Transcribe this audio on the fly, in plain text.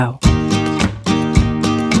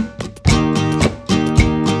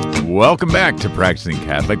Welcome back to Practicing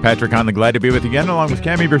Catholic. Patrick Conley, glad to be with you again, along with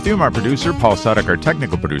Cammie Berthume, our producer, Paul Sadek, our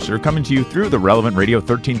technical producer, coming to you through the Relevant Radio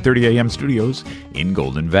 1330 AM studios in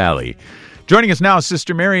Golden Valley. Joining us now,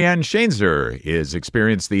 Sister Mary Anne Schaenzer is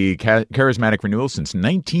experienced the Charismatic Renewal since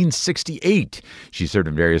 1968. She served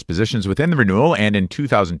in various positions within the Renewal, and in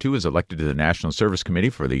 2002 was elected to the National Service Committee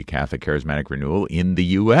for the Catholic Charismatic Renewal in the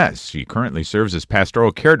U.S. She currently serves as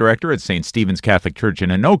Pastoral Care Director at St. Stephen's Catholic Church in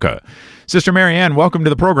Anoka. Sister Mary Anne, welcome to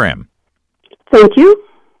the program. Thank you.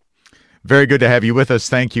 Very good to have you with us.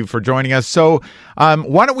 Thank you for joining us. So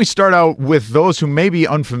why don't we start out with those who may be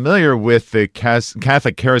unfamiliar with the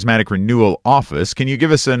Catholic Charismatic Renewal Office. Can you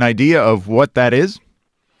give us an idea of what that is?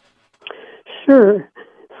 Sure.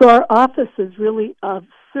 So our office is really of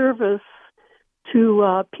service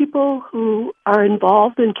to people who are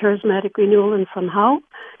involved in charismatic renewal in somehow.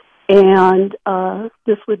 And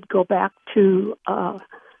this would go back to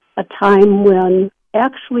a time when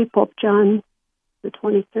actually Pope John the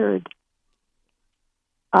 23rd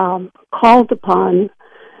called upon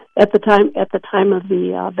at the time of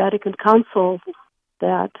the Vatican Council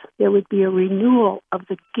that there would be a renewal of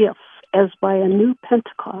the gifts as by a new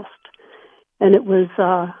Pentecost. And it was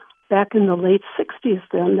back in the late 60s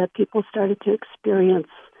then that people started to experience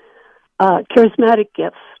charismatic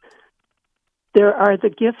gifts. There are the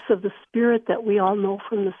gifts of the Spirit that we all know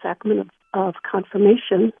from the sacrament of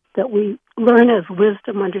confirmation, that we learn as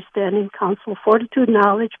wisdom, understanding, counsel, fortitude,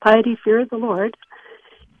 knowledge, piety, fear of the Lord.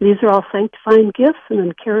 These are all sanctifying gifts, and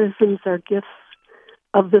then charisms are gifts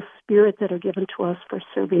of the Spirit that are given to us for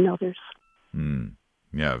serving others.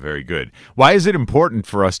 Yeah, very good. Why is it important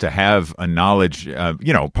for us to have a knowledge,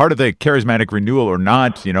 part of the charismatic renewal or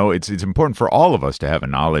not, it's important for all of us to have a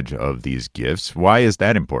knowledge of these gifts. Why is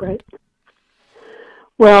that important? Right.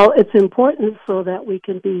 Well, it's important so that we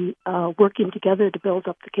can be working together to build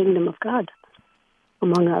up the kingdom of God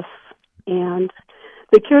among us. And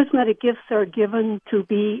the charismatic gifts are given to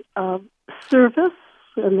be of service,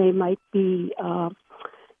 and they might be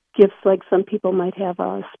gifts like some people might have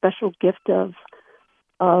a special gift of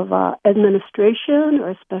administration,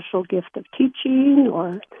 or a special gift of teaching,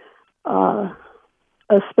 or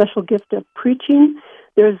a special gift of preaching.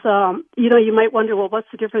 There's, you might wonder, well,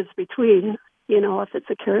 what's the difference between, if it's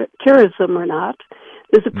a charism or not?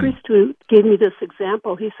 There's a priest who gave me this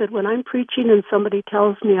example. He said, when I'm preaching and somebody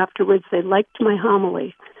tells me afterwards they liked my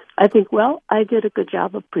homily, I think, well, I did a good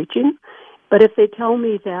job of preaching. But if they tell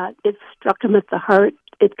me that it struck them at the heart,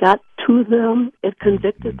 it got to them, it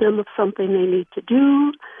convicted them of something they need to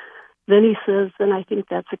do, then he says, then I think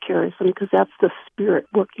that's a charism, because that's the Spirit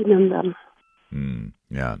working in them.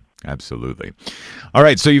 Yeah, absolutely. All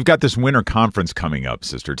right, so you've got this winter conference coming up,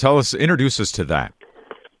 Sister. Introduce us to that.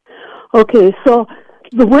 Okay, so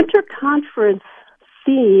the winter conference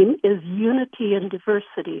theme is unity and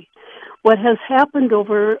diversity. What has happened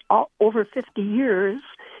over 50 years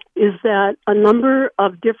is that a number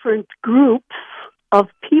of different groups of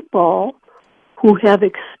people who have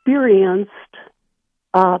experienced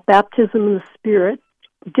baptism in the Spirit,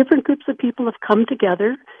 different groups of people have come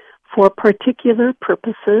together for particular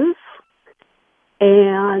purposes,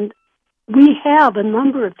 and we have a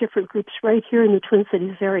number of different groups right here in the Twin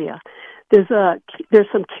Cities area. There's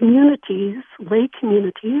some communities, lay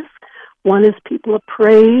communities. One is People of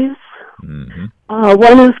Praise. Mm-hmm.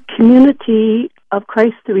 One is Community of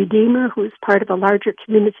Christ the Redeemer, who is part of a larger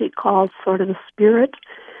community called Sword of the Spirit.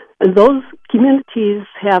 And those communities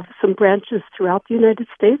have some branches throughout the United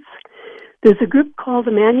States. There's a group called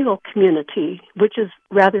Emmanuel Community, which is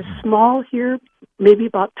rather small here, maybe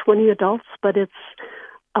about 20 adults, but it's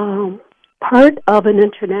part of an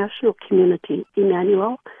international community,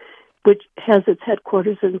 Emmanuel, which has its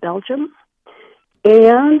headquarters in Belgium.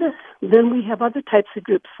 And then we have other types of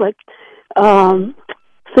groups like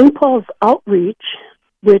St. Paul's Outreach,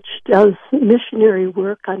 which does missionary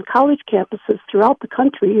work on college campuses throughout the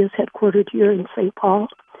country, is headquartered here in St. Paul.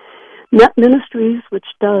 Net Ministries, which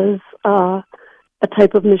does a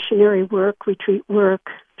type of missionary work, retreat work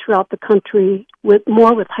throughout the country, with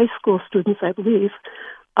high school students, I believe.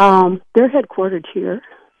 They're headquartered here.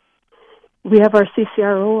 We have our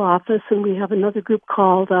CCRO office, and we have another group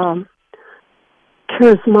called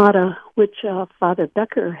Charismata, which Father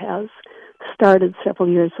Becker has started several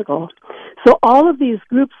years ago. So all of these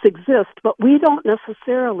groups exist, but we don't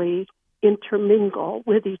necessarily intermingle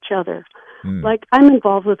with each other. Like, I'm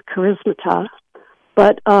involved with Charismata,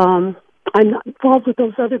 but I'm not involved with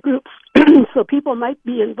those other groups. So people might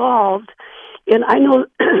be involved, and I know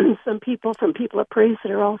some people from People of Praise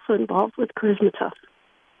that are also involved with Charismata.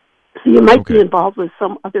 So you might be involved with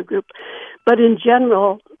some other group. But in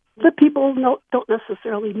general, the people don't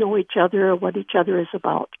necessarily know each other or what each other is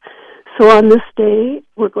about. So on this day,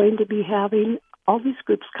 we're going to be having all these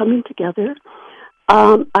groups coming together.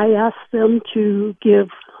 I asked them to give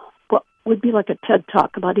what would be like a TED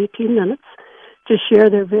Talk, about 18 minutes, to share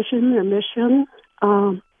their vision, their mission,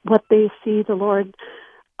 what they see the Lord,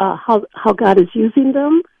 how God is using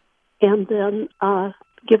them, and then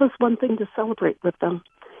give us one thing to celebrate with them.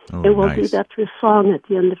 Oh, and we'll nice. do that through song at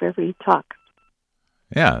the end of every talk.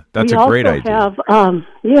 Yeah, that's a great idea.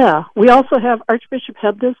 We also have Archbishop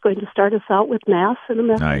Hebda is going to start us out with Mass and a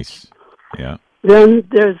message. Nice. Yeah. Then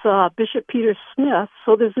there's Bishop Peter Smith.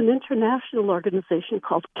 So there's an international organization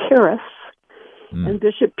called Charis, and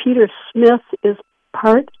Bishop Peter Smith is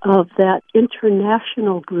part of that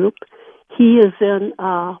international group. He is in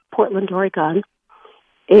Portland, Oregon,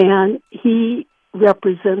 and he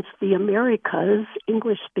represents the Americas,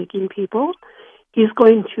 English-speaking people. He's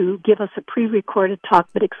going to give us a pre-recorded talk,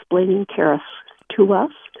 but explaining Charis to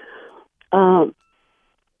us. And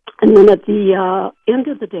then at the end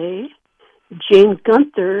of the day, Jane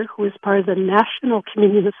Gunther, who is part of the National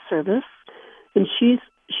Communion Service, and she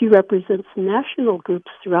represents national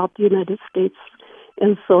groups throughout the United States,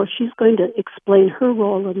 and so she's going to explain her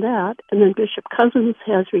role in that. And then Bishop Cousins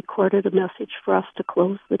has recorded a message for us to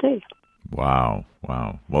close the day. Wow.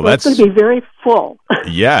 Well, that's going to be very full.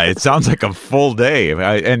 Yeah, it sounds like a full day.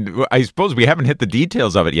 And I suppose we haven't hit the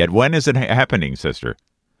details of it yet. When is it happening, sister?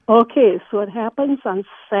 Okay, so it happens on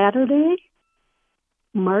Saturday,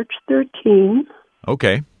 March 13.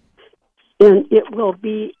 Okay. And it will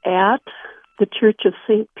be at the Church of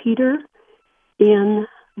St. Peter in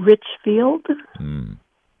Richfield.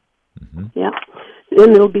 Mm-hmm. Yeah.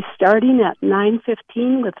 And it'll be starting at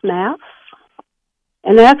 9:15 with Mass,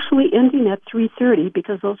 and actually ending at 3:30,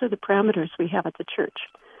 because those are the parameters we have at the church.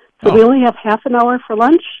 So we only have half an hour for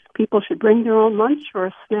lunch. People should bring their own lunch or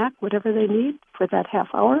a snack, whatever they need for that half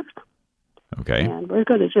hour. Okay. And we're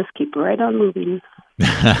going to just keep right on moving.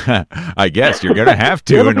 I guess you're going to have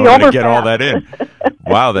to in order to get all that in.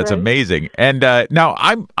 Wow, that's right. Amazing. And now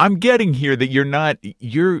I'm getting here that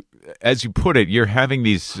you're as you put it, you're having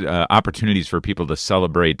these opportunities for people to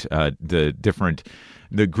celebrate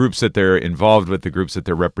the groups that they're involved with, the groups that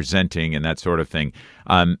they're representing, and that sort of thing.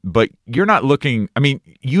 But you're not looking,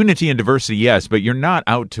 unity and diversity, yes, but you're not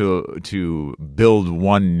out to build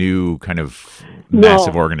one new kind of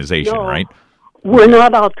massive organization, right? We're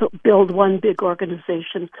not out to build one big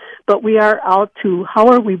organization, but we are out to how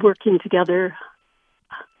are we working together,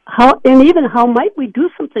 how might we do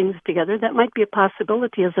some things together. That might be a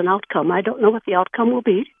possibility as an outcome. I don't know what the outcome will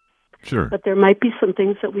be. Sure. But there might be some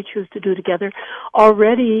things that we choose to do together.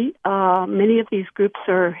 Already, many of these groups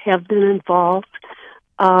have been involved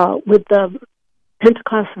with the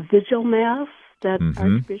Pentecost Vigil Mass that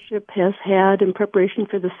Archbishop has had in preparation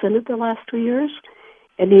for the Synod the last 2 years,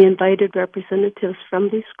 and he invited representatives from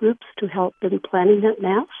these groups to help in planning that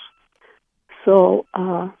Mass. So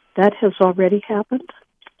that has already happened.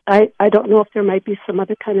 I don't know if there might be some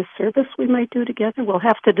other kind of service we might do together. We'll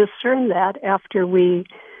have to discern that after we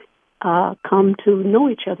come to know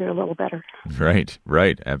each other a little better.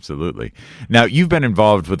 Right, absolutely. Now, you've been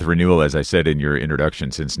involved with Renewal, as I said in your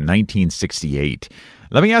introduction, since 1968.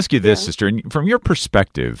 Let me ask you this, sister, and from your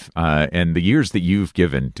perspective and the years that you've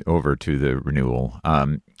given over to the Renewal,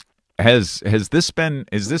 is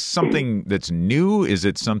this something that's new? Is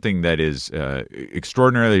it something that is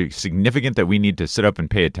extraordinarily significant that we need to sit up and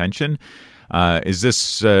pay attention? Is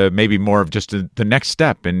this maybe more of just the next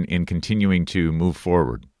step in continuing to move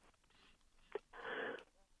forward?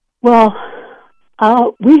 Well,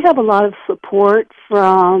 we have a lot of support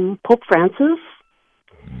from Pope Francis.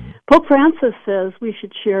 Pope Francis says we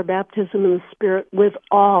should share baptism in the Spirit with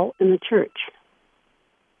all in the church.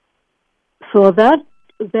 So that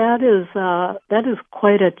is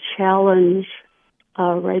quite a challenge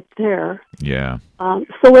right there. Yeah.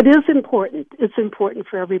 So it is important. It's important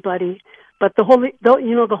for everybody, but the Holy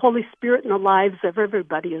Spirit in the lives of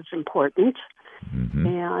everybody is important,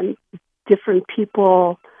 and different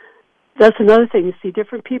people. That's another thing. You see,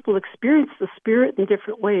 different people experience the Spirit in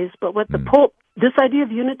different ways. But what the Pope, this idea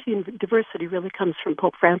of unity and diversity really comes from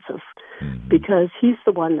Pope Francis, because he's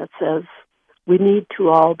the one that says we need to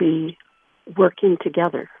all be working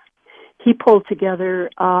together. He pulled together,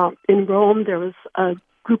 in Rome, there was a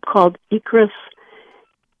group called Icarus,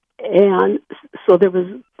 and so there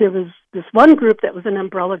was this one group that was an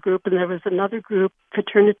umbrella group, and there was another group,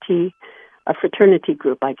 a fraternity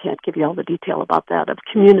group. I can't give you all the detail about that, of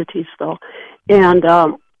communities, though. And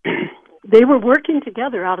they were working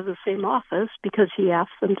together out of the same office because he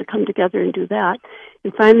asked them to come together and do that.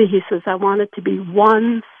 And finally he says, I want it to be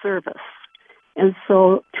one service. And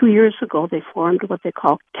so 2 years ago, they formed what they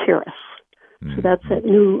call Charis. Mm-hmm. So that's that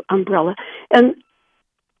new umbrella. And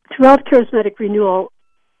throughout Charismatic Renewal,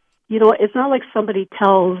 it's not like somebody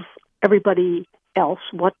tells everybody else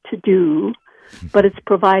what to do, but it's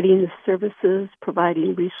providing services,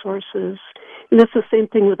 providing resources. And it's the same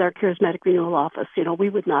thing with our Charismatic Renewal Office. We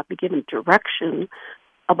would not be given direction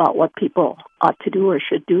about what people ought to do or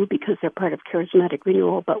should do because they're part of Charismatic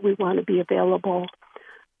Renewal, but we want to be available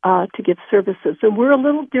to give services. And we're a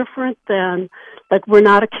little different than, we're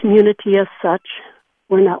not a community as such.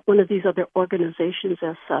 We're not one of these other organizations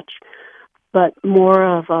as such, but more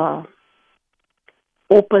of a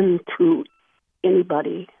open to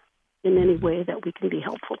anybody in any way that we can be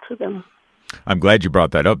helpful to them. I'm glad you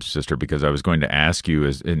brought that up, Sister, because I was going to ask you,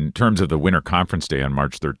 in terms of the Winter Conference Day on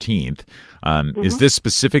March 13th, is this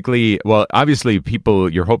specifically, well, obviously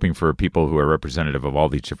you're hoping for people who are representative of all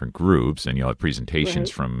these different groups, and you'll have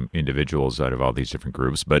presentations from individuals out of all these different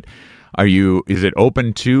groups, but is it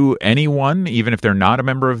open to anyone, even if they're not a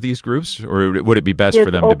member of these groups, or would it be best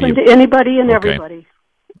for them to be? It's open to anybody and everybody.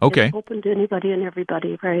 Okay. It's open to anybody and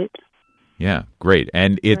everybody, right? Yeah, great.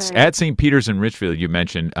 And it's at St. Peter's in Richfield, you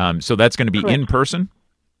mentioned. So that's going to be in person?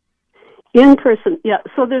 In person, yeah.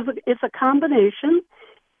 So it's a combination,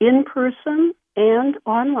 in person and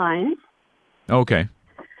online. Okay.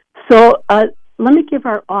 So let me give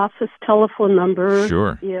our office telephone number.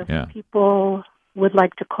 Sure. If people would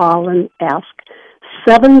like to call and ask.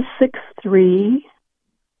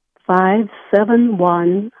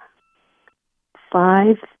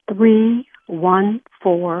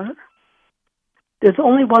 763-571-5314. There's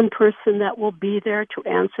only one person that will be there to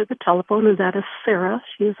answer the telephone, and that is Sarah.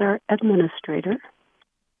 She is our administrator.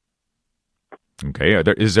 Okay.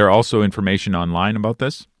 Is there also information online about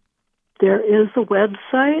this? There is a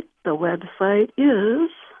website. The website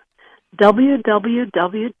is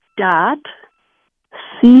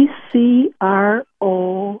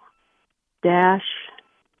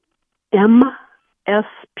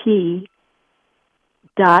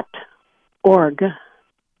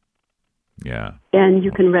Yeah. And you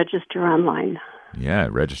can register online. Yeah,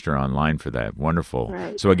 register online for that. Wonderful.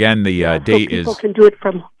 Right. So again, the date is... people can do it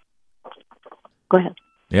from... Go ahead.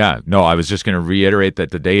 Yeah, no, I was just going to reiterate that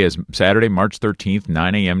the day is Saturday, March 13th,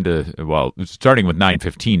 9 a.m. starting with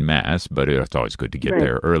 9:15 Mass, but it's always good to get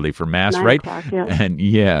there early for Mass, 9 right? o'clock, yeah. And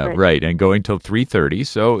right, and going till 3:30.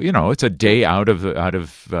 So, it's a day out of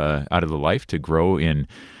the life to grow in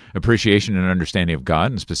appreciation and understanding of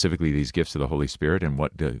God, and specifically these gifts of the Holy Spirit and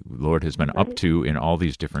what the Lord has been up to in all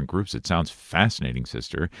these different groups. It sounds fascinating,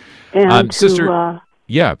 Sister. And Sister,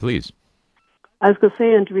 yeah, please. I was going to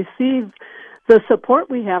say, and to receive the support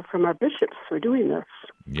we have from our bishops for doing this.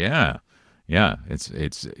 Yeah,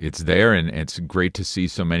 it's there, and it's great to see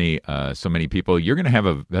so many people. You're going to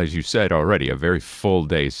have as you said already, a very full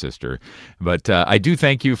day, Sister. But I do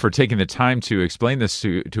thank you for taking the time to explain this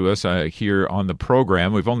to us here on the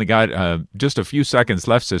program. We've only got just a few seconds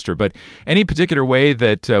left, Sister. But any particular way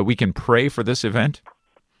that we can pray for this event?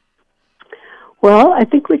 Well, I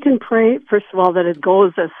think we can pray, first of all, that it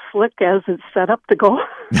goes as slick as it's set up to go.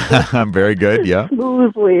 Very good, yeah.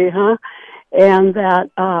 Smoothly, huh? And that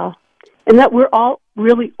we're all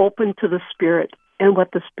really open to the Spirit and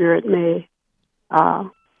what the Spirit may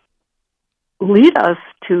lead us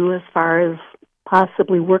to as far as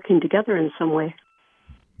possibly working together in some way.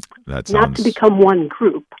 That sounds... Not to become one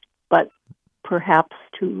group, but perhaps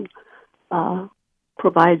to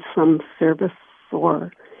provide some service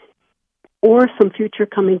or some future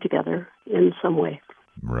coming together in some way.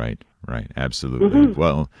 Right, absolutely.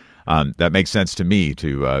 Well, that makes sense to me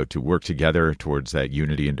to work together towards that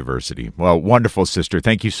unity and diversity. Well, wonderful, Sister.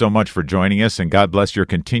 Thank you so much for joining us, and God bless your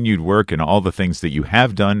continued work and all the things that you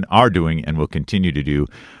have done, are doing, and will continue to do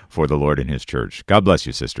for the Lord and His church. God bless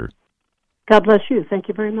you, Sister. God bless you. Thank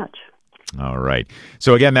you very much. All right.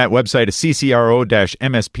 So again, that website is ccro-msp.org.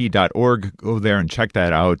 Go there and check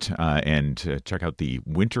that out, and check out the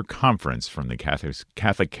winter conference from the Catholic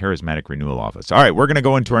Charismatic Renewal Office. All right, we're going to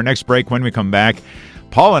go into our next break. When we come back,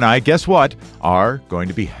 Paul and I, guess what, are going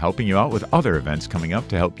to be helping you out with other events coming up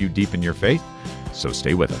to help you deepen your faith. So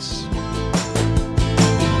stay with us.